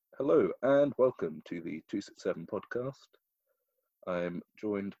Hello and welcome to the 267 podcast. I'm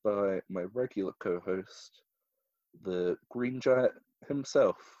joined by my regular co-host, the Green Giant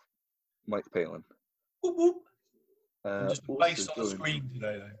himself, Mike Palin. Whoop, whoop. I'm just based on the joined, screen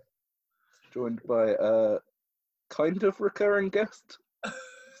today, though. joined by a kind of recurring guest,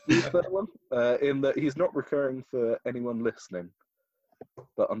 Steve Furlong, in that he's not recurring for anyone listening,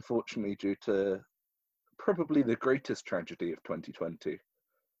 but unfortunately due to probably the greatest tragedy of 2020,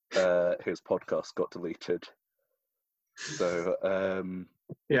 his podcast got deleted. So,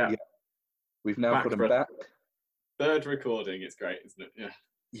 yeah, we've now got him back. Third recording, it's great, isn't it?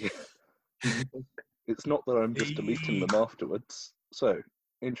 Yeah. It's not that I'm just deleting them afterwards. So,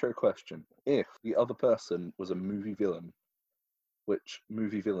 intro question. If the other person was a movie villain, which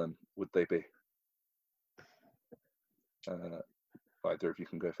movie villain would they be? Either of you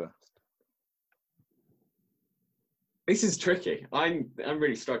can go first. This is tricky. I'm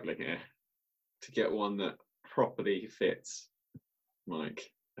really struggling here to get one that properly fits.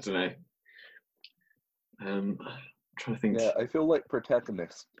 Like, I don't know. I'm trying to think. Yeah, I feel like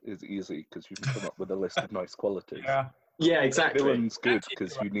protagonist is easy because you can come up with a list of nice qualities. Yeah, exactly. Villain's good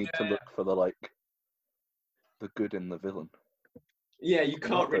because you need to look for the good in the villain. Yeah, you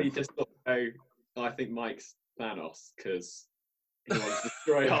can't really just go, I think Mike's Thanos because he wants to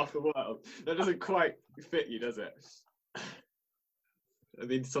destroy half the world. That doesn't quite fit you, does it? I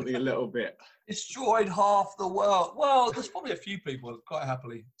need something a little bit. Destroyed half the world. Well, there's probably a few people that quite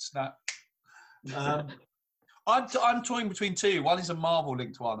happily snap. I'm toying between two. One is a Marvel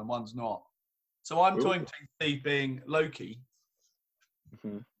linked one and one's not. So I'm toying between Steve being Loki,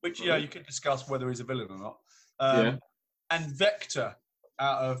 which you could discuss whether he's a villain or not. And Vector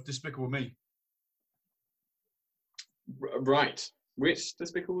out of Despicable Me. Right. Which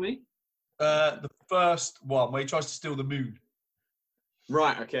Despicable Me? The first one where he tries to steal the moon.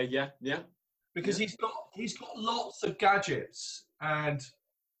 Right. Okay. Yeah. Because he's got lots of gadgets and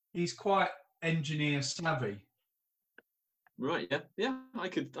he's quite engineer savvy. Right. Yeah. I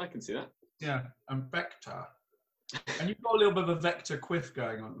can see that. Yeah, and Vector. And you've got a little bit of a Vector quiff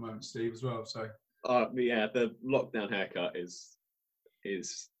going on at the moment, Steve, as well. So. Yeah, the lockdown haircut is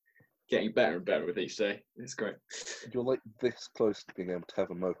getting better and better with each day. It's great. You're like this close to being able to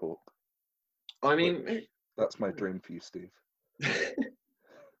have a mohawk. I mean, that's my dream for you, Steve.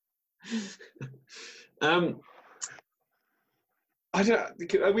 I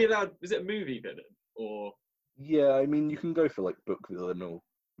don't. Are we allowed? Is it a movie villain or? Yeah, I mean, you can go for like book villain or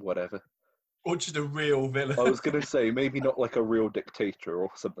whatever. Or just a real villain. I was gonna say maybe not like a real dictator or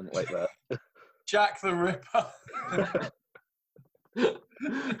something like that. Jack the Ripper.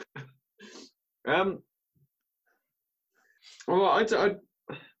 Well, I don't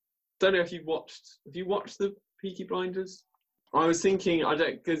know if you watched. Have you watched the Peaky Blinders? I was thinking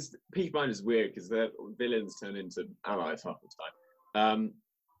because Peaky Blinders is weird because their villains turn into allies half the time.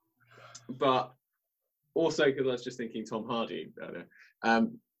 But also because I was just thinking Tom Hardy.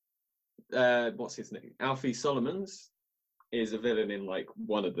 What's his name? Alfie Solomons is a villain in like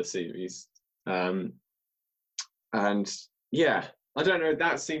one of the series. And yeah, I don't know.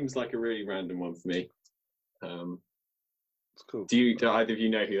 That seems like a really random one for me. It's cool. Do either of you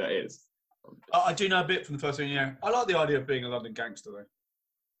know who that is? I do know a bit from the first one. Yeah, I like the idea of being a London gangster,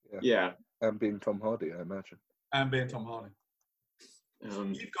 though. Yeah. And being Tom Hardy, I imagine. And being Tom Hardy.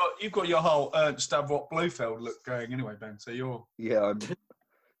 You've got your whole Ernst Stavros Blofeld look going anyway, Ben. So you're. Yeah, I'm.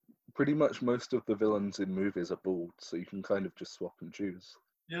 Pretty much most of the villains in movies are bald, so you can kind of just swap and choose.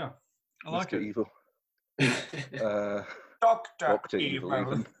 Yeah, I like Mr. it. Evil. Doctor Evil.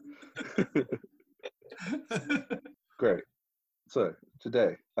 Evil. Even. Great. So,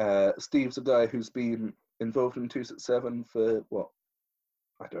 today, Steve's a guy who's been involved in 267 for, what?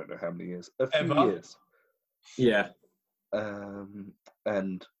 I don't know how many years. A few years. Yeah.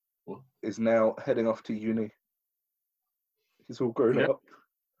 And is now heading off to uni. He's all grown up.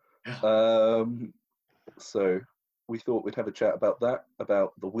 So we thought we'd have a chat about that,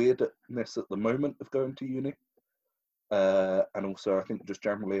 about the weirdness at the moment of going to uni, and also I think just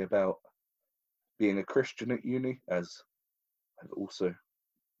generally about being a Christian at uni, as I've also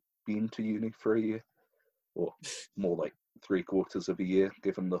been to uni for a year, or more like 3/4 of a year,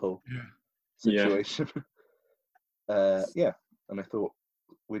 given the whole situation. And I thought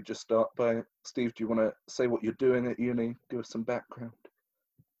we'd just start by, Steve, do you want to say what you're doing at uni, give us some background?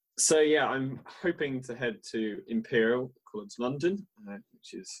 So yeah, I'm hoping to head to Imperial College London,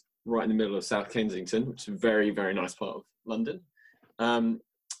 which is right in the middle of South Kensington, which is a very, very nice part of London, to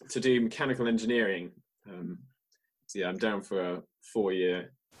do mechanical engineering. So yeah, I'm down for a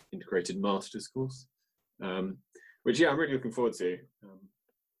 4-year integrated master's course, which I'm really looking forward to.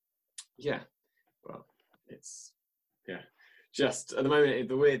 yeah, well, it's just at the moment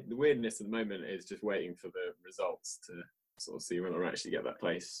the weirdness at the moment is just waiting for the results to sort of see when I actually get that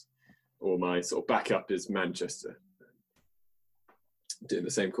place. Or my sort of backup is Manchester, doing the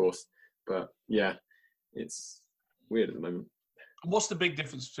same course. But yeah, it's weird at the moment. What's the big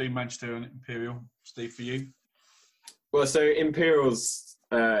difference between Manchester and Imperial, Steve, for you? Well, so Imperial's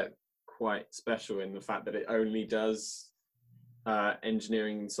quite special in the fact that it only does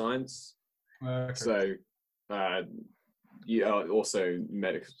engineering and science. Okay. So you also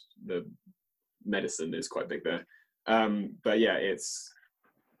the medicine is quite big there. But yeah, it's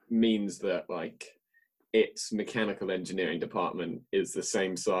means that like its mechanical engineering department is the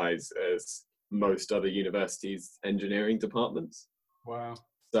same size as most other universities' engineering departments. Wow.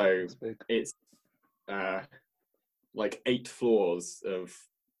 So it's like 8 floors of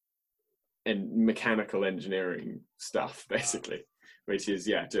mechanical engineering stuff, basically, which is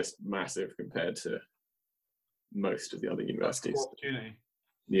just massive compared to most of the other universities. Opportunity.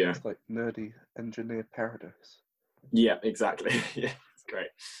 Yeah, it's like nerdy engineer paradise. Yeah, exactly. Yeah, it's great.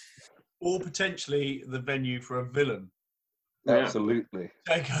 Or potentially the venue for a villain. Absolutely.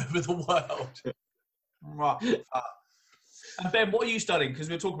 Take over the world. Right. And Ben, what are you studying? Because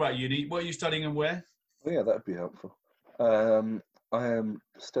we're talking about uni. What are you studying and where? Well, yeah, that'd be helpful. I am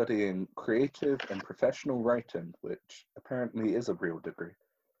studying creative and professional writing, which apparently is a real degree.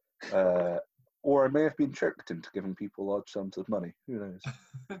 Or I may have been tricked into giving people large sums of money. Who knows?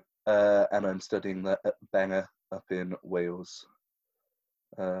 And I'm studying that at Bangor up in Wales,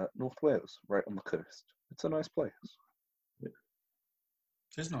 North Wales, right on the coast. It's a nice place. It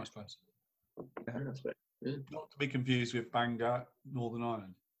is a nice place. Yeah. Not to be confused with Bangor, Northern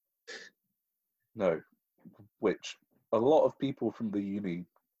Ireland. No, which a lot of people from the uni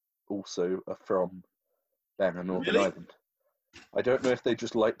also are from Bangor, Northern Ireland. I don't know if they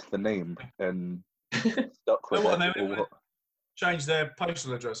just liked the name and stuck with it, or what. Change their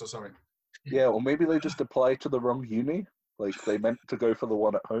postal address or something. Yeah, or maybe they just applied to the wrong uni. Like they meant to go for the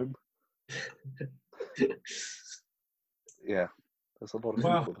one at home. Yeah, there's a lot of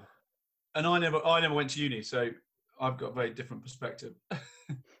people there. And I never went to uni, so I've got a very different perspective.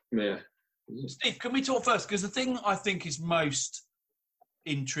 Yeah. Steve, can we talk first? Because the thing I think is most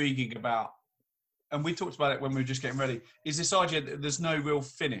intriguing about, and we talked about it when we were just getting ready, is this idea that there's no real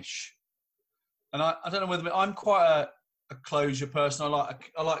finish. And I don't know whether I'm quite a closure person.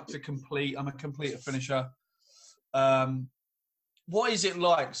 I like to complete. I'm a completer finisher. What is it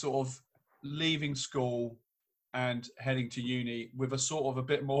like, sort of leaving school and heading to uni with a sort of a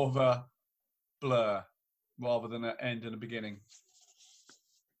bit more of a blur rather than an end and a beginning?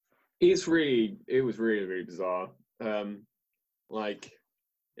 It was really, really bizarre. Like,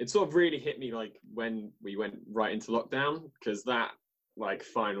 it sort of really hit me like when we went right into lockdown, because that like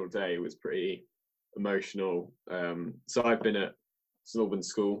final day was pretty emotional. So I've been at St Albans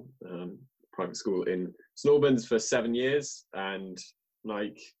School, private school in St Albans for 7 years, and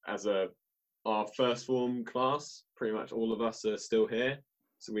like as our first form class, pretty much all of us are still here.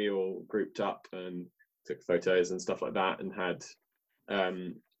 So we all grouped up and took photos and stuff like that, and had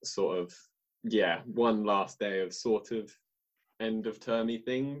sort of one last day of sort of end of termy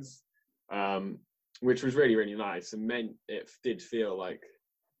things, which was really, really nice, and meant it did feel like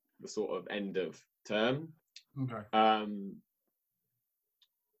the sort of end of term. Okay.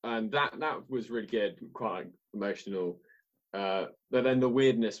 And that was really good, quite emotional. But then the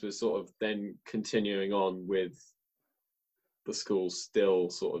weirdness was sort of then continuing on with the school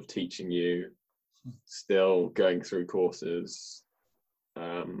still sort of teaching you, still going through courses,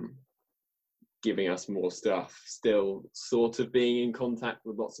 giving us more stuff, still sort of being in contact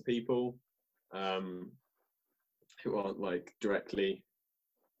with lots of people who aren't like directly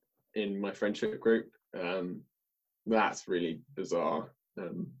in my friendship group. That's really bizarre.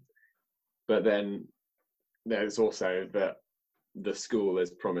 But then there's also that the school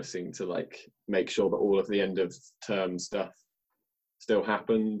is promising to like make sure that all of the end of term stuff still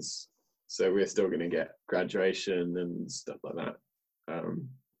happens. So we're still going to get graduation and stuff like that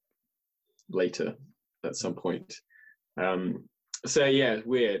later at some point. So yeah, it's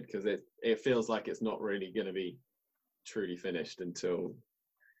weird because it feels like it's not really going to be truly finished until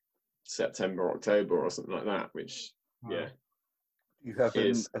September, October or something like that, which You have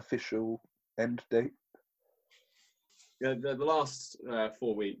an official end date? Yeah, the last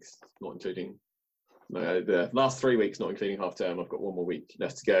 4 weeks, not including the last 3 weeks, not including half term. I've got 1 more week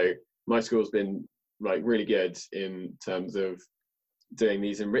left to go. My school's been like really good in terms of doing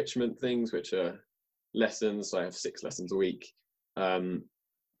these enrichment things, which are lessons. So I have 6 lessons a week that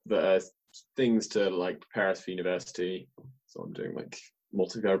are things to like prepare us for university. So I'm doing like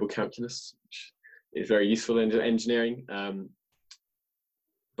multivariable calculus, which is very useful in engineering.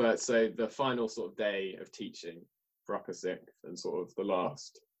 But so the final sort of day of teaching for upper sixth and sort of the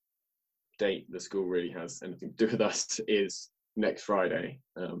last date the school really has anything to do with us is next Friday.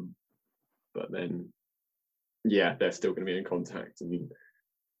 But then, yeah, they're still going to be in contact and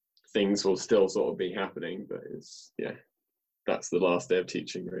things will still sort of be happening. But it's, yeah, that's the last day of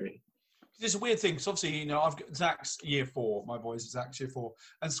teaching, really. It's a weird thing because obviously, you know, I've got Zach's year 4. My boys, Zach's year 4,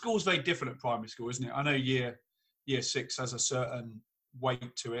 and school's very different at primary school, isn't it? I know year 6 has a certain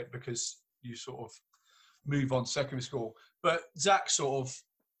weight to it because you sort of move on to secondary school. But Zach sort of,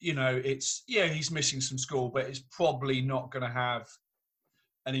 you know, he's missing some school, but it's probably not going to have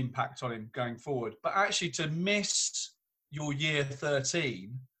an impact on him going forward. But actually, to miss your year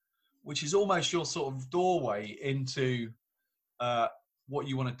 13, which is almost your sort of doorway into what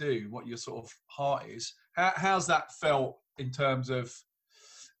you want to do, what your sort of heart is. How's that felt in terms of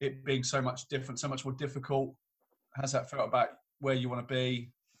it being so much different, so much more difficult? How's that felt about where you want to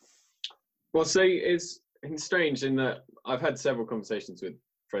be? Well, so it's strange in that I've had several conversations with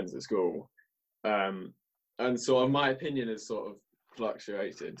friends at school, and sort of my opinion has sort of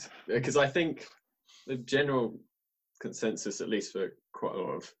fluctuated because I think the general consensus, at least for quite a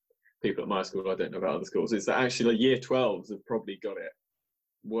lot of people at my school, I don't know about other schools, is that actually year 12s have probably got it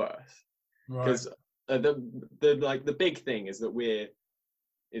worse, because the big thing is that year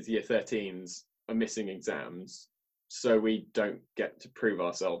 13s are missing exams, so we don't get to prove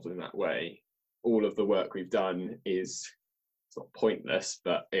ourselves in that way. All of the work we've done is sort of pointless,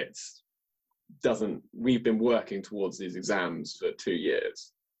 but we've been working towards these exams for 2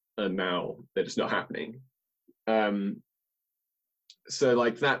 years and now they're just not happening. So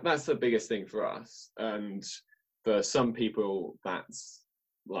like that's the biggest thing for us, and for some people that's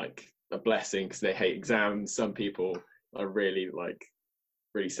like a blessing because they hate exams. Some people are really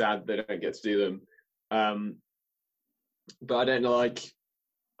sad they don't get to do them. But I don't know, like,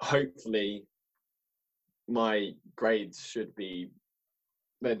 hopefully my grades should be,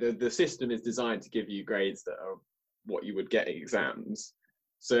 the system is designed to give you grades that are what you would get in exams.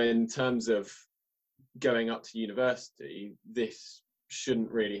 So in terms of going up to university, this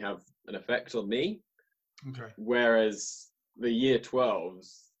shouldn't really have an effect on me. Okay. Whereas the year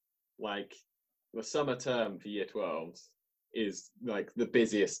 12s, like the summer term for year 12s is like the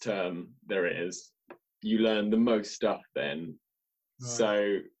busiest term there is. You learn the most stuff then. Right.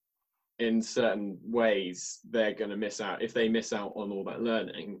 So in certain ways, they're going to miss out. If they miss out on all that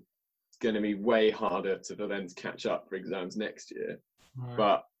learning, it's going to be way harder for them to catch up for exams next year. Right.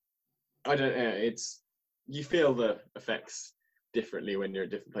 But I don't know, you feel the effects differently when you're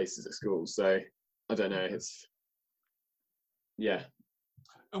at different places at school. So I don't know, yeah.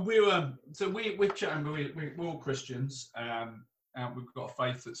 And we're chatting, we're all Christians, and we've got a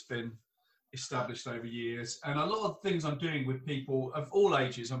faith that's been established over years. And a lot of things I'm doing with people of all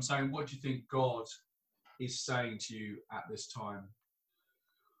ages, I'm saying, what do you think God is saying to you at this time?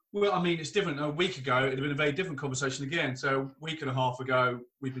 Well, I mean, it's different. A week ago, it would have been a very different conversation again. So a week and a half ago,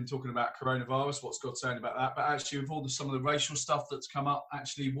 we've been talking about coronavirus, what's God saying about that? But actually, with all some of the racial stuff that's come up,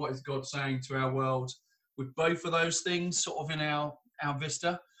 actually, what is God saying to our world with both of those things sort of in our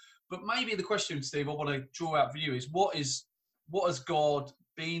vista? But maybe the question, Steve, I want to draw out for you is what has God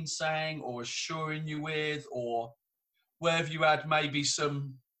been saying or assuring you with, or where have you had maybe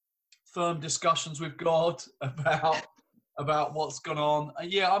some firm discussions with God about what's gone on?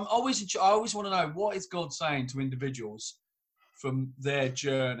 Yeah, I always want to know, what is God saying to individuals from their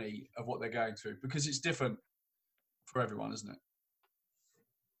journey of what they're going through, because it's different for everyone, isn't it?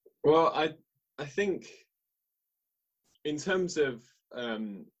 Well, I think in terms of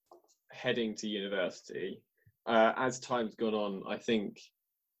heading to university, as time's gone on, I think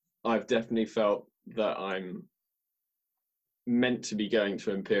I've definitely felt that I'm meant to be going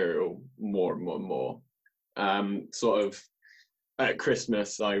to Imperial more and more and more. Sort of at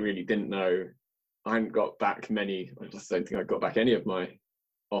Christmas, I really didn't know. I hadn't got back I just don't think I got back any of my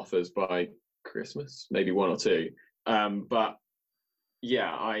offers by Christmas, maybe one or two. But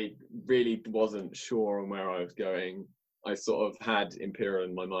yeah, I really wasn't sure on where I was going. I sort of had Imperial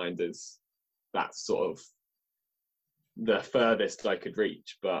in my mind as that's sort of the furthest I could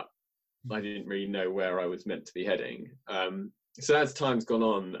reach, but I didn't really know where I was meant to be heading. So as time's gone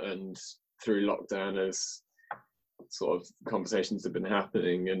on and through lockdown, as sort of conversations have been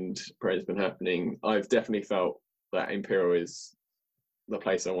happening and prayer's been happening, I've definitely felt that Imperial is the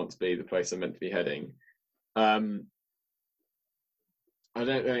place I want to be, the place I'm meant to be heading. I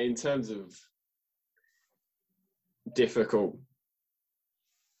don't know, in terms of difficult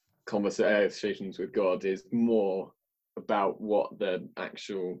conversations with God, is more about what the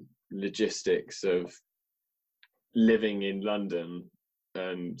actual logistics of living in London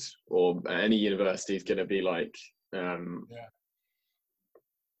or any university is going to be like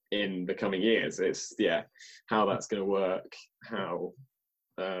in the coming years. It's how that's going to work, how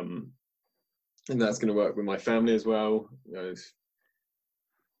and that's going to work with my family as well. You know,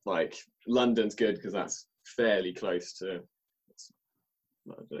 like London's good because that's fairly close to,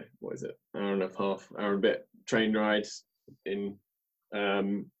 I don't know, what is it, hour and a half, hour and a bit train ride in.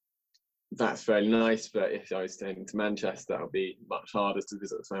 That's very nice, but if I was staying to Manchester, that would be much harder to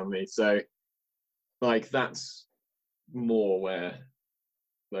visit the family. So, like, that's more where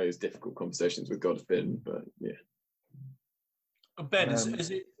those difficult conversations with God have been. But yeah. Ben,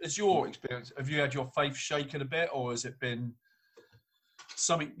 is your experience? Have you had your faith shaken a bit, or has it been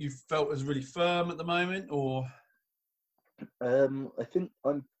something you felt is really firm at the moment? Or I think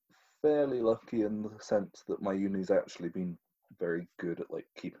I'm fairly lucky in the sense that my uni's actually been very good at like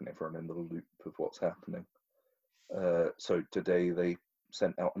keeping everyone in the loop of what's happening. So today they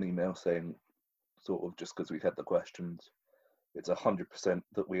sent out an email saying, sort of just because we had the questions, it's 100%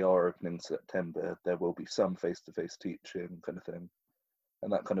 that we are opening September. There will be some face-to-face teaching kind of thing,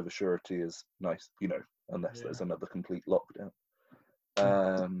 and that kind of a surety is nice, you know, unless there's another complete lockdown.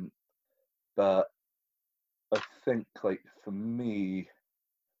 But I think, like, for me,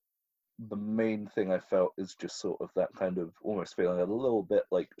 the main thing I felt is just sort of that kind of almost feeling a little bit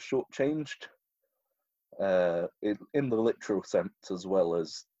like shortchanged, in the literal sense as well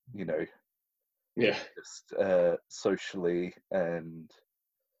as, you know, just socially, and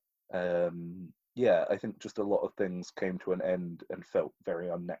I think just a lot of things came to an end and felt very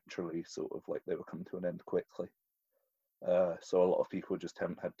unnaturally, sort of like they were coming to an end quickly. So a lot of people just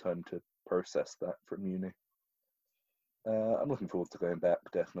haven't had time to process that from uni. I'm looking forward to going back,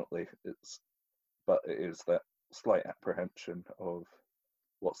 definitely. But it is that slight apprehension of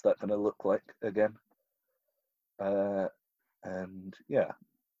what's that going to look like again. And yeah,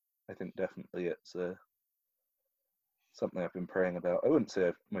 I think definitely it's something I've been praying about. I wouldn't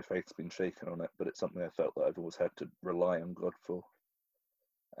say my faith's been shaken on it, but it's something I felt that I've always had to rely on God for.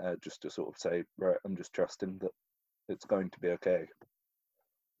 Just to sort of say, right, I'm just trusting that it's going to be okay.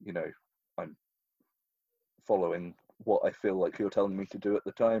 You know, I'm following what I feel like you're telling me to do at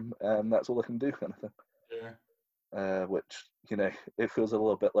the time, and that's all I can do, kind of thing. Yeah. Which, you know, it feels a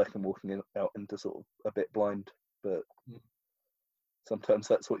little bit like I'm walking out into sort of a bit blind, but sometimes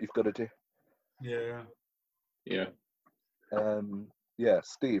that's what you've got to do. Yeah. Yeah.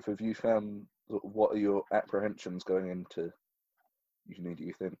 Steve, have you found, what are your apprehensions going into uni, do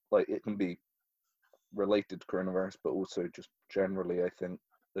you think? Like, it can be related to coronavirus, but also just generally, I think,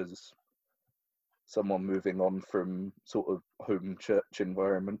 as someone moving on from sort of home church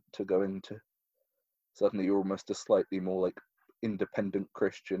environment to going to suddenly you're almost a slightly more like independent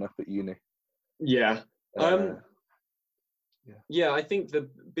Christian up at uni. Yeah. I think the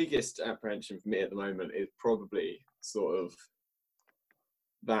biggest apprehension for me at the moment is probably sort of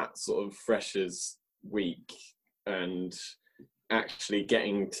that sort of freshers week and actually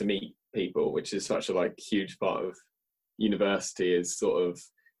getting to meet people, which is such a like huge part of university, is sort of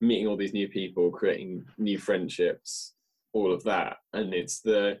meeting all these new people, creating new friendships, all of that. And it's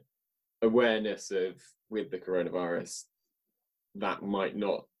the awareness of, with the coronavirus, that might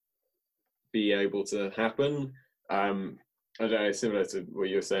not be able to happen. I don't know, similar to what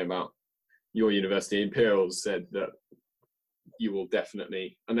you were saying about your university, Imperial said that you will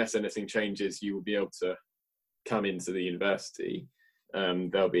definitely, unless anything changes, you will be able to come into the university.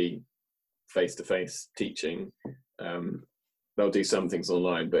 There'll be face-to-face teaching. They'll do some things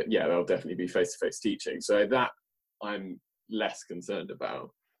online, but yeah, there'll definitely be face-to-face teaching. So that I'm less concerned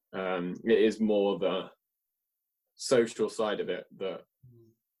about. It is more the social side of it that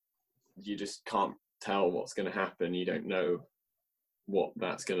you just can't tell what's going to happen. You don't know what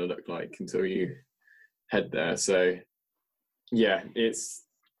that's going to look like until you head there. So yeah, it's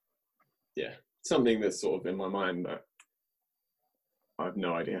something that's sort of in my mind that I have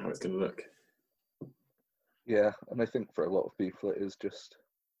no idea how it's going to look. Yeah, and I think for a lot of people it is just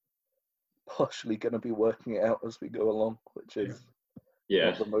partially going to be working it out as we go along, which is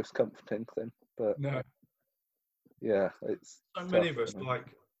not the most comforting thing. But no, yeah, it's so many of us like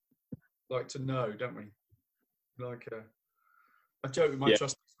to know, don't we? Like I joke with my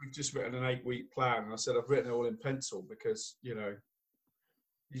trustees, we've just written an 8-week plan, and I said I've written it all in pencil because you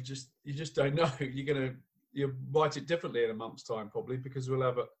just don't know. You'll write it differently in a month's time probably, because we'll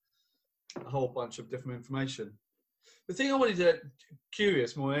have a whole bunch of different information. The thing I wanted to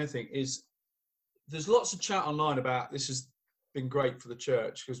curious more than anything is there's lots of chat online about this has been great for the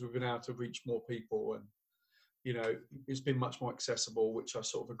church because we've been able to reach more people, you know, it's been much more accessible, which I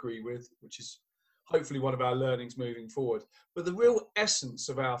sort of agree with, which is hopefully one of our learnings moving forward. But the real essence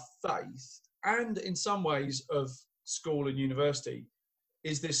of our faith, and in some ways of school and university,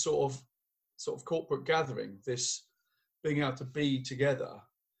 is this sort of corporate gathering, this being able to be together.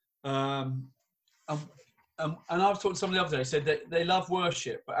 And I was talking to someone the other day, said that they love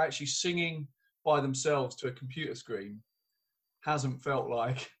worship, but actually singing by themselves to a computer screen hasn't felt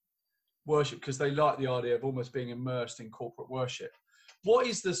like worship, because they like the idea of almost being immersed in corporate worship. What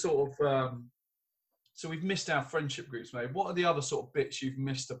is the sort of, so we've missed our friendship groups, mate. What are the other sort of bits you've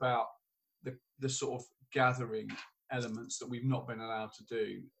missed about the sort of gathering elements that we've not been allowed to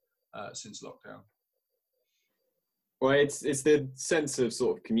do since lockdown? Well, it's the sense of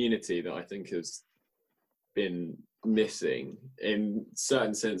sort of community that I think has been missing in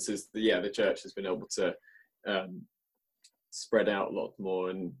certain senses. The church has been able to spread out a lot more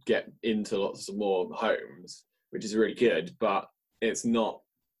and get into lots of more homes, which is really good, but it's not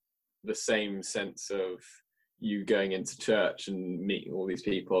the same sense of you going into church and meeting all these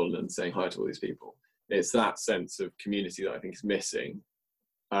people and saying hi to all these people. It's that sense of community that I think is missing.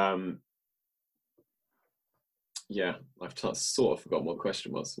 I've sort of forgotten what the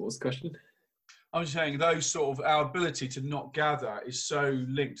question was. What was the question? I was saying those sort of, our ability to not gather is so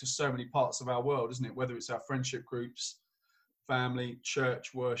linked to so many parts of our world, isn't it? Whether it's our friendship groups, family,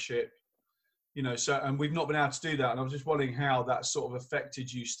 church, worship, you know, so, and we've not been able to do that. And I was just wondering how that sort of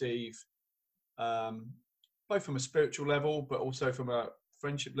affected you, Steve, both from a spiritual level, but also from a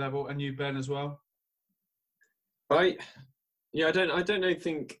friendship level, and you, Ben, as well. I don't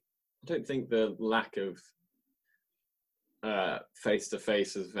think the lack of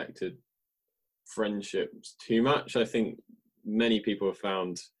face-to-face has affected friendships too much. I think many people have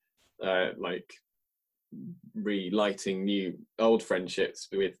found like relighting old friendships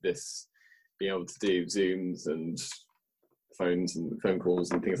with this, being able to do Zooms and phones and phone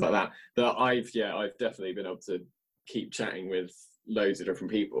calls and things like that. That I've definitely been able to keep chatting with loads of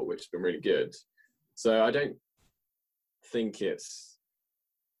different people, which has been really good. So I don't think it's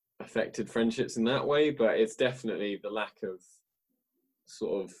affected friendships in that way, but it's definitely the lack of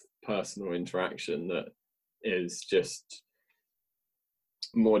sort of personal interaction that is just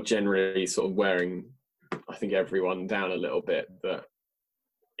more generally sort of wearing, I think, everyone down a little bit. That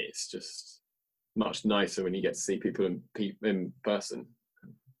it's just much nicer when you get to see people in person.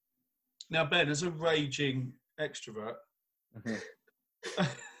 Now, Ben, as a raging extrovert,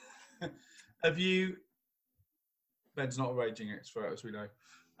 have you? Ben's not a raging extrovert, as we know.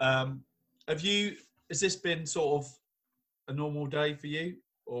 Has this been sort of a normal day for you,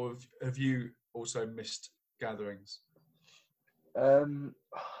 or have you also missed gatherings?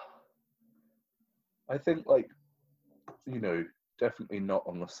 I think, like, you know, definitely not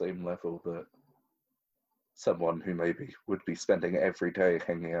on the same level that someone who maybe would be spending every day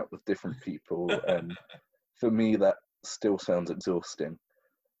hanging out with different people. And for me, that still sounds exhausting.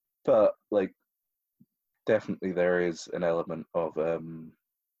 But, like, definitely there is an element of,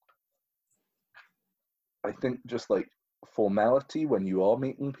 I think, just like formality when you are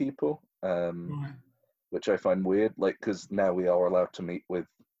meeting people, which I find weird, like, because now we are allowed to meet with,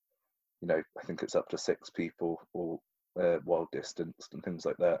 you know, I think it's up to 6 people, or while distanced and things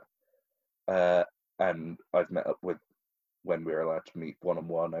like that. And I've met up with, when we were allowed to meet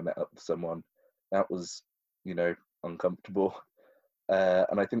one-on-one, I met up with someone that was, you know, uncomfortable.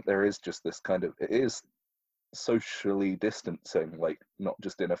 And I think there is just this kind of, it is socially distancing, like, not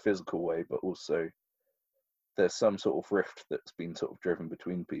just in a physical way, but also there's some sort of rift that's been sort of driven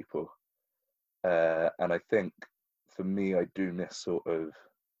between people. And I think for me, I do miss sort of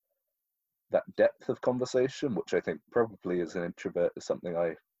that depth of conversation, which I think probably as an introvert is something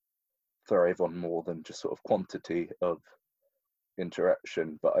I thrive on more than just sort of quantity of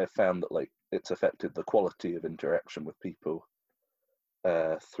interaction. But I found that, like, it's affected the quality of interaction with people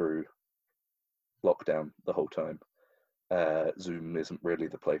through lockdown the whole time. Zoom isn't really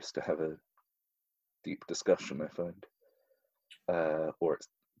the place to have a deep discussion, I find, or it's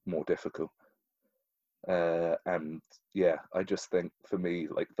more difficult. And yeah, I just think for me,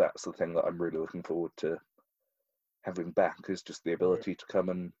 like, that's the thing that I'm really looking forward to having back, is just the ability to come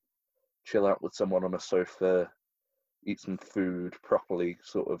and chill out with someone on a sofa, eat some food properly,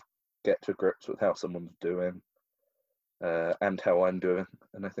 sort of get to grips with how someone's doing, and how I'm doing.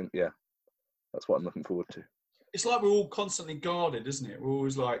 And I think, yeah, that's what I'm looking forward to. It's like we're all constantly guarded, isn't it? We're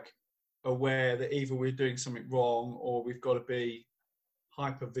always like aware that either we're doing something wrong or we've got to be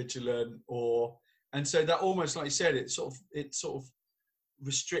hyper vigilant, and so that almost, like you said, it sort of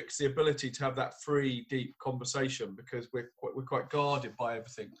restricts the ability to have that free, deep conversation, because we're quite guarded by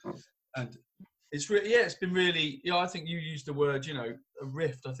everything. And It's really, yeah, it's been really, I think you used the word, a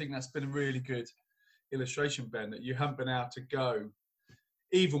rift. I think that's been a really good illustration, Ben, that you haven't been able to go,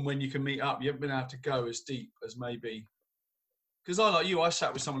 even when you can meet up, you haven't been able to go as deep as maybe, because I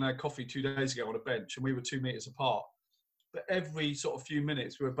sat with someone who had coffee 2 days ago on a bench and we were 2 meters apart. But every sort of few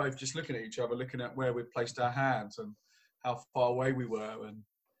minutes, we were both just looking at each other, looking at where we'd placed our hands and how far away we were. And,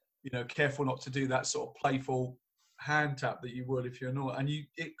 careful not to do that sort of playful hand tap that you would if you're not. And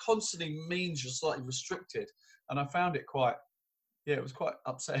it constantly means you're slightly restricted. And I found it it was quite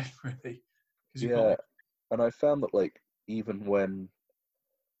upsetting, really. Yeah, and I found that, like, even when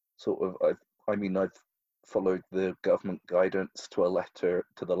sort of, I've followed the government guidance to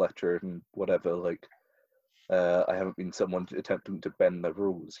the letter and whatever, like, I haven't been someone attempting to bend the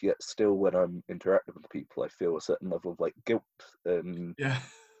rules, yet still when I'm interacting with people, I feel a certain level of, like, guilt and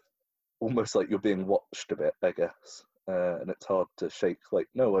almost like you're being watched a bit, I guess. And it's hard to shake, like,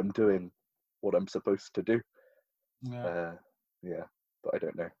 no, I'm doing what I'm supposed to do. Yeah, but I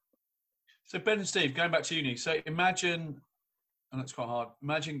don't know. So Ben and Steve, going back to uni, so imagine, and that's quite hard,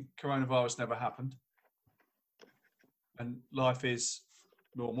 imagine coronavirus never happened and life is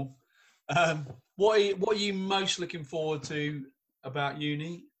normal. What are you most looking forward to about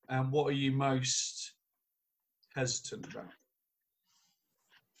uni, and what are you most hesitant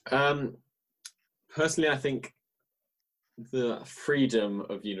about? Personally, I think the freedom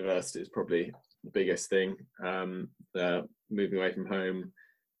of university is probably the biggest thing. The moving away from home,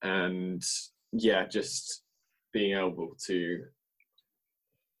 and just being able to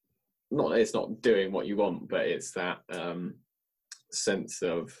it's not doing what you want, but it's that sense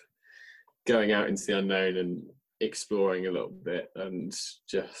of going out into the unknown and exploring a little bit, and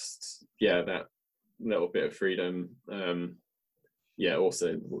just that little bit of freedom.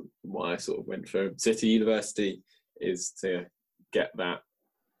 Also why I sort of went for City University is to get that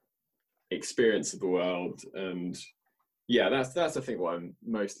experience of the world, and that's I think what I'm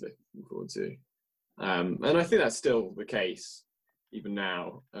most looking forward to, and I think that's still the case even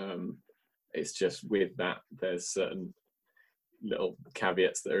now. It's just with that there's certain little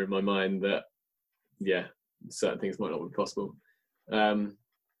caveats that are in my mind that certain things might not be possible. There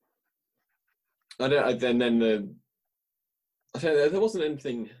wasn't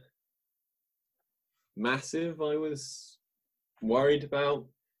anything massive I was worried about,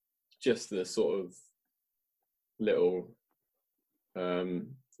 just the sort of little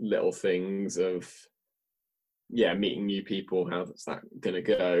things of meeting new people. How's that gonna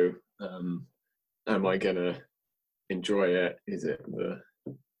go? Am I gonna enjoy it? Is it the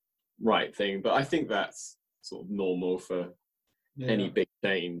right thing? But I think that's sort of normal for any big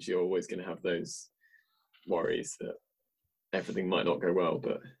change. You're always going to have those worries that everything might not go well,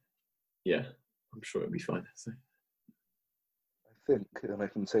 but I'm sure it'll be fine. So I think, and I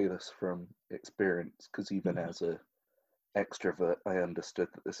can say this from experience, because even as a extrovert, I understood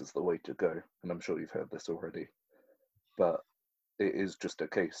that this is the way to go, and I'm sure you've heard this already, but it is just a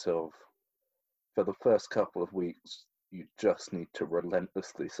case of, for the first couple of weeks, you just need to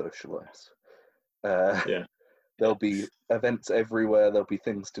relentlessly socialize. There'll be events everywhere, there'll be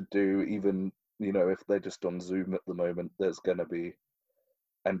things to do, even, if they're just on Zoom at the moment, there's going to be,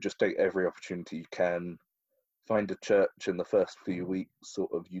 and just take every opportunity you can. Find a church in the first few weeks,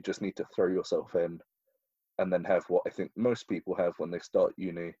 sort of, you just need to throw yourself in, and then have what I think most people have when they start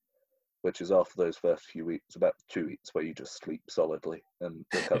uni, which is after those first few weeks, about 2 weeks where you just sleep solidly and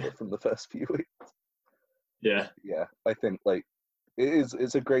recover from the first few weeks. Yeah, I think, like,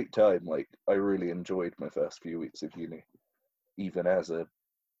 it's a great time. Like, I really enjoyed my first few weeks of uni, even as a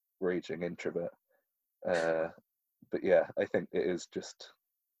raging introvert. But I think it is just,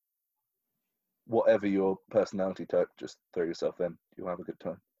 whatever your personality type, just throw yourself in. You'll have a good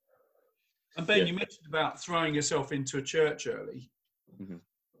time. And Ben, you mentioned about throwing yourself into a church early. Mm-hmm.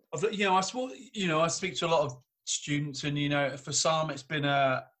 I speak to a lot of students, and for some it's been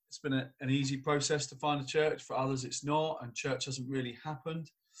an easy process to find a church. For others, it's not, and church hasn't really happened.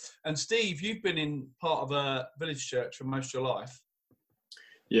 And Steve, you've been in part of a village church for most of your life.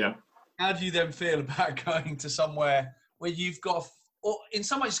 Yeah. How do you then feel about going to somewhere where you've got, or in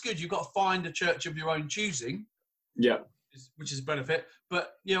some ways it's good, you've got to find a church of your own choosing? Yeah. Which is a benefit.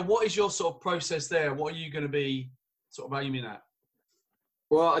 But what is your sort of process there? What are you going to be sort of aiming at?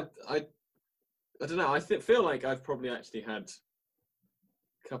 Well, I don't know. I feel like I've probably actually had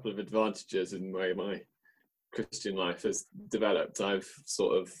a couple of advantages in the way my Christian life has developed. I've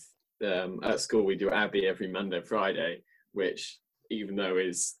sort of, at school we do Abbey every Monday and Friday, which, even though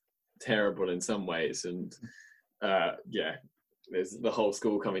is terrible in some ways, and there's the whole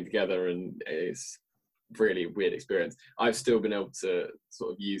school coming together, and it's really weird experience. I've still been able to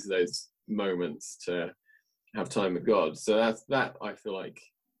sort of use those moments to have time with God. So that I feel like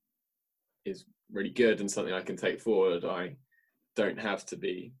is really good and something I can take forward. I don't have to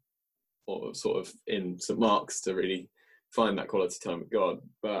be or sort of in St Mark's to really find that quality time with God.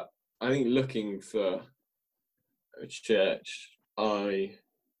 But I think looking for a church, I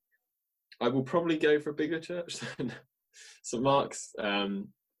will probably go for a bigger church than St Mark's.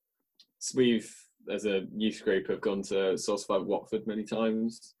 So as a youth group, have gone to Source 5 Watford many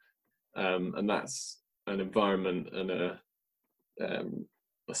times, and that's an environment and a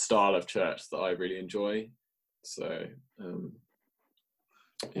style of church that I really enjoy. So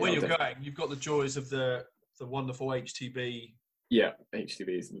where you're going, you've got the joys of the wonderful HTB. Yeah,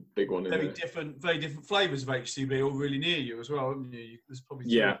 HTB is the big one. Very different flavours of HTB, all really near you as well, haven't you? There's probably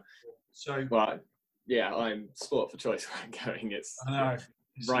So well, yeah, I'm sport for choice where I'm going. It's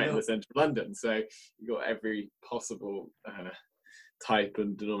right in the centre of London, so you've got every possible type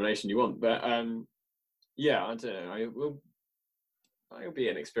and denomination you want. But yeah, I don't know. It'll be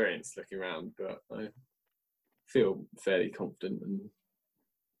an experience looking around, but I feel fairly confident and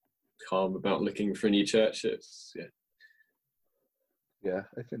calm about looking for a new church. Yeah,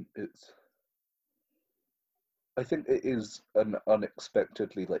 I think it is an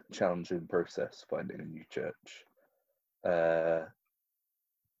unexpectedly challenging process finding a new church.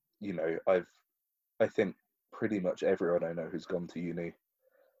 You know, I think pretty much everyone I know who's gone to uni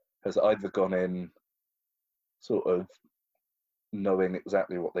has either gone in sort of knowing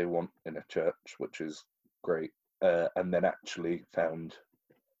exactly what they want in a church, which is great, and then actually found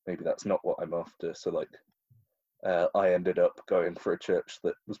maybe that's not what I'm after. So I ended up going for a church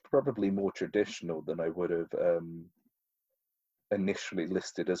that was probably more traditional than I would have initially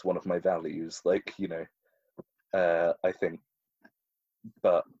listed as one of my values. I think,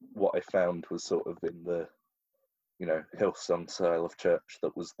 but what I found was sort of in the, Hillsong style of church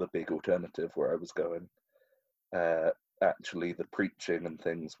that was the big alternative where I was going. Actually, the preaching and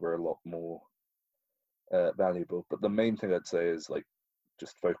things were a lot more valuable. But the main thing I'd say is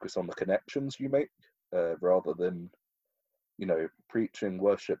just focus on the connections you make rather than, preaching,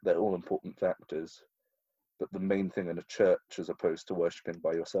 worship. They're all important factors. But the main thing in a church, as opposed to worshipping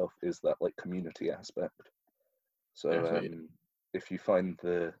by yourself, is that community aspect. So if you find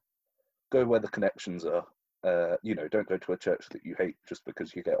go where the connections are. Don't go to a church that you hate just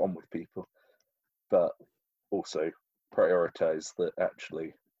because you get on with people, but also prioritize that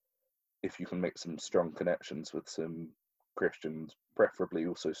actually, if you can make some strong connections with some Christians, preferably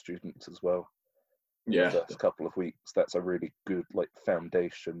also students as well. Yeah. The first couple of weeks, that's a really good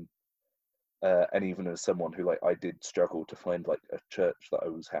foundation. And even as someone who I did struggle to find a church that I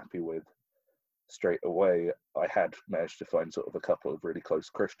was happy with straight away, I had managed to find sort of a couple of really close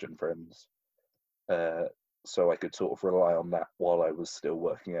Christian friends. So I could sort of rely on that while I was still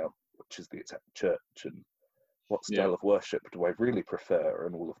working out which is the exact church and what style of worship do I really prefer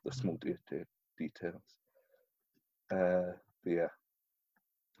and all of the small details. But yeah,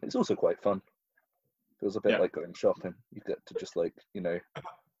 it's also quite fun. Feels a bit like going shopping. You get to just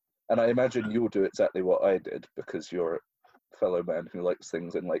and I imagine you'll do exactly what I did because you're a fellow man who likes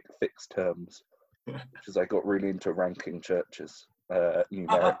things in fixed terms, which is I got really into ranking churches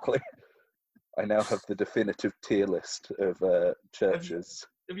numerically. I now have the definitive tier list of churches.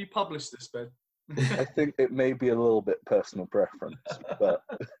 Have you published this, Ben? I think it may be a little bit personal preference, but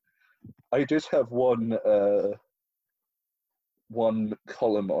I did have one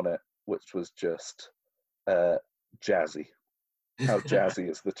column on it, which was just jazzy. How jazzy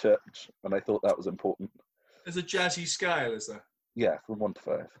is the church? And I thought that was important. There's a jazzy scale, is there? Yeah, from 1 to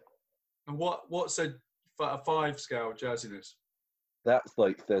 5. And what's a 5 scale jazziness? That's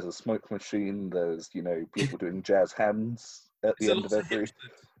there's a smoke machine, there's, people doing jazz hands at the end of every...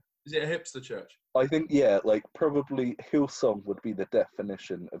 Is it a hipster church? I think, probably Hillsong would be the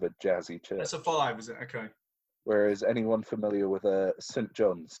definition of a jazzy church. That's a 5, is it? Okay. Whereas anyone familiar with St.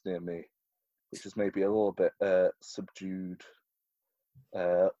 John's near me, which is maybe a little bit subdued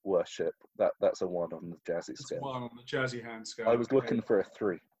worship, that's a 1 on the jazzy scale. 1 on the jazzy hand scale. I was looking for a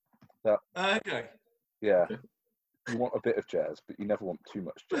 3. Okay. Yeah. You want a bit of jazz, but you never want too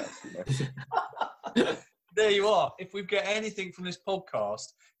much jazz, There you are. If we get anything from this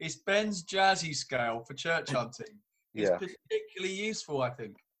podcast, it's Ben's jazzy scale for church hunting. It's particularly useful, I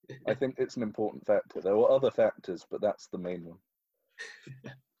think. I think it's an important factor. There were other factors, but that's the main one.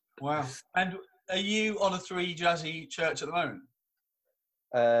 Wow. And are you on a 3 jazzy church at the moment?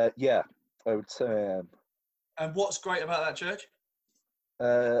 Yeah, I would say I am. And what's great about that church?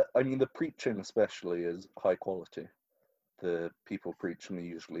 I mean, the preaching especially is high quality. The people preaching are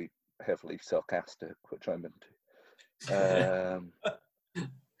usually heavily sarcastic, which I'm into.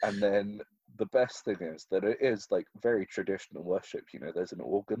 And then the best thing is that it is like very traditional worship. You know, there's an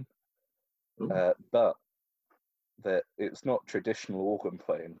organ, but that it's not traditional organ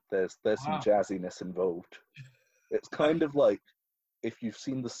playing. There's some jazziness involved. It's kind of like if you've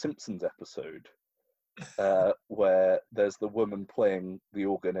seen the Simpsons episode where there's the woman playing the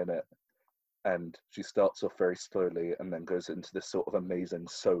organ in it, and she starts off very slowly and then goes into this sort of amazing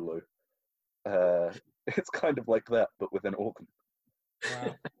solo. It's kind of like that, but with an organ.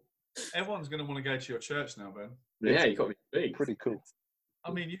 Wow. Everyone's going to want to go to your church now, Ben. Yeah, you got to be big. Pretty cool.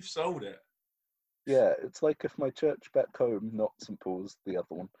 I mean, you've sold it. Yeah, it's like if my church back home, not St. Paul's, the other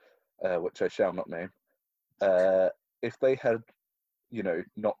one, which I shall not name, if they had, you know,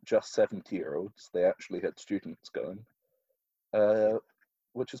 not just 70-year-olds, they actually had students going,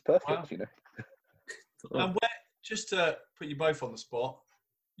 which is perfect, you know. And just to put you both on the spot,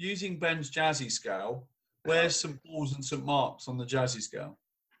 using Ben's jazzy scale, where's St. Paul's and St. Mark's on the jazzy scale?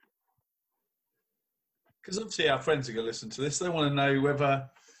 Because obviously our friends are going to listen to this. They want to know whether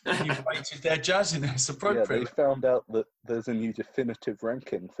you've rated their jazziness appropriately. Yeah, they found out that there's a new definitive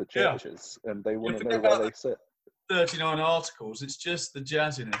ranking for churches, and they want to know where they sit. 39 articles. It's just the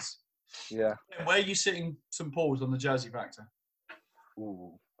jazziness. Yeah. And where are you sitting St. Paul's on the jazzy factor?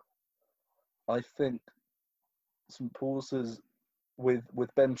 Ooh. I think St. Paul's is,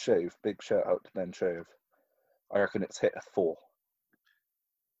 with Ben Shave, big shout out to Ben Shave, I reckon it's hit a 4.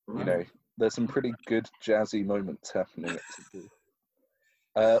 Wow. You know, there's some pretty good jazzy moments happening at St.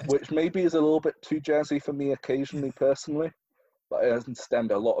 Paul's. Which maybe is a little bit too jazzy for me occasionally, personally, but I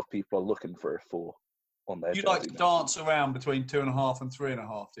understand a lot of people are looking for a 4 on their You like to dance around between 2.5 and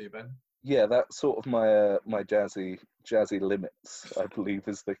 3.5, do you, Ben? Yeah, that's sort of my my jazzy limits, I believe,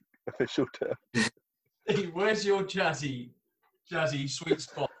 is the official term. Where's your jazzy sweet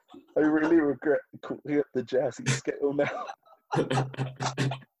spot? I really regret calling it the jazzy scale now.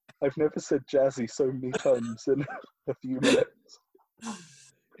 I've never said jazzy so many times in a few minutes.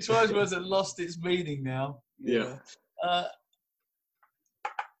 It's one of those words that lost its meaning now. Yeah.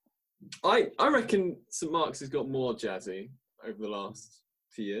 I reckon St. Mark's has got more jazzy over the last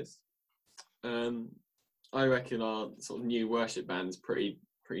few years. I reckon our sort of new worship band's pretty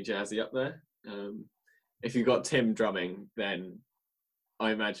jazzy up there. If you've got Tim drumming, then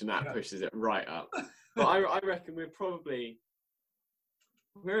I imagine that pushes it right up. But I reckon we're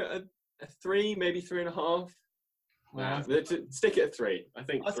at a 3, maybe 3.5. Wow. Stick it at 3. I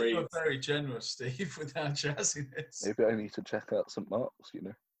think 3. Think you're very generous, Steve, with our jazziness. Maybe I need to check out St. Mark's, you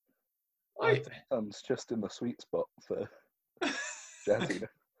know. It's just in the sweet spot for jazziness.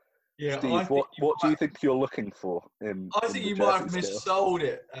 Yeah, Steve, what do you think you're looking for I think you might have missold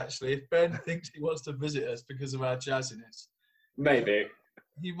it, actually, if Ben thinks he wants to visit us because of our jazziness. Maybe.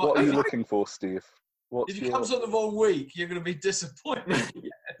 What are you looking for, Steve? If he comes on the wrong week, you're going to be disappointed.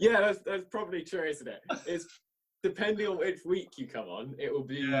 Yeah, that's probably true, isn't it? It's depending on which week you come on, it will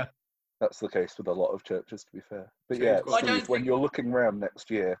be... Yeah. That's the case with a lot of churches, to be fair. But yeah, Steve, when you're looking around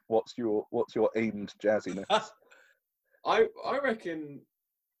next year, what's your aimed jazziness? I reckon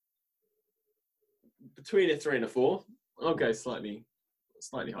between a 3 and a 4. I'll go slightly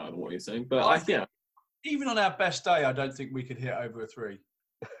higher than what you're saying, but even on our best day, I don't think we could hit over a 3.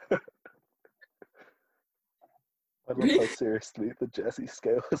 I love how seriously the jazzy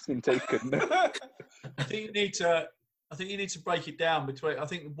scale has been taken. I think you need to break it down between. I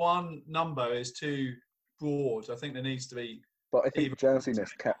think one number is too broad. I think there needs to be. But I think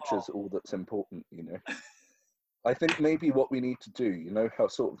jazziness captures all that's important, you know. I think maybe what we need to do, you know, how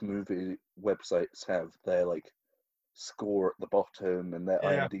sort of movie websites have their like score at the bottom and their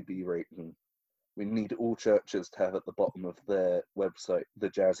IMDb rating. We need all churches to have at the bottom of their website the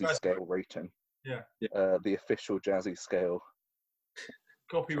jazzy scale rating. Yeah. The official jazzy scale.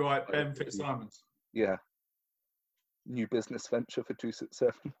 Copyright Ben Fitzsimons. Yeah. New business venture for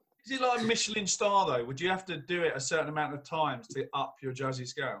 267. Is it like a Michelin star though? Would you have to do it a certain amount of times to up your jazzy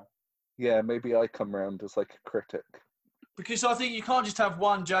scale? Yeah, maybe I come round as like a critic. Because I think you can't just have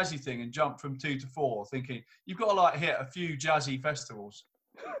one jazzy thing and jump from 2 to 4 thinking you've got to like hit a few jazzy festivals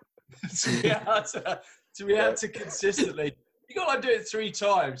to be able to consistently. You've got to like do it 3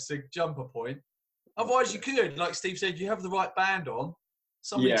 times to jump a point. Otherwise you could, like Steve said, you have the right band on,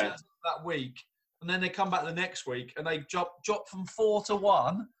 somebody turns up that week, and then they come back the next week and they drop from 4 to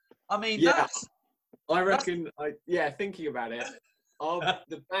 1. I mean, I reckon, thinking about it,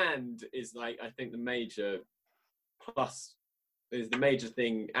 the band is like, I think the major plus is the major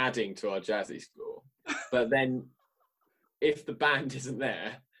thing adding to our jazzy score. But then if the band isn't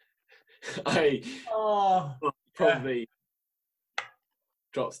there, I probably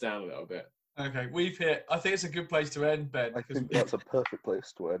drops down a little bit. Okay, we've hit. I think it's a good place to end, Ben. I think that's a perfect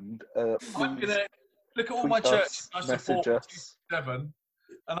place to end. I'm Please gonna look at all my tweet churches us, I message support us. 7,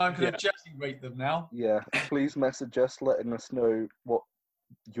 and I'm gonna jazzy rate them now. Yeah, please message us, letting us know what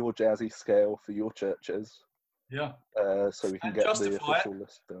your jazzy scale for your churches. Yeah. So we can And get the justify official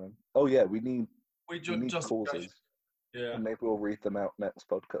list going. Oh yeah, we need justification. causes. Yeah. And maybe we'll read them out next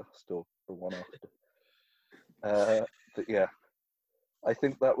podcast or the one after. But yeah, I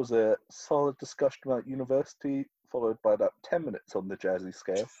think that was a solid discussion about university, followed by about 10 minutes on the jazzy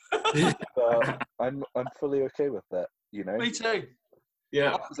scale. But I'm fully okay with that. You know. Me too.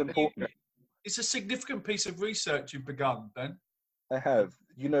 Yeah, it's important. It's a significant piece of research you've begun, Ben. I have.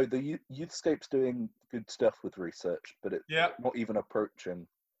 You know, the Youthscape's doing good stuff with research, but it's not even approaching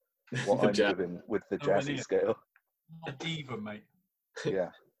what I'm doing with the jazzy scale. Not even, mate. Yeah.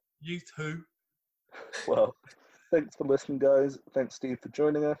 Youth who? Well, thanks for listening, guys. Thanks, Steve, for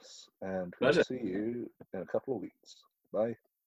joining us, and we'll Pleasure. see you in a couple of weeks. Bye.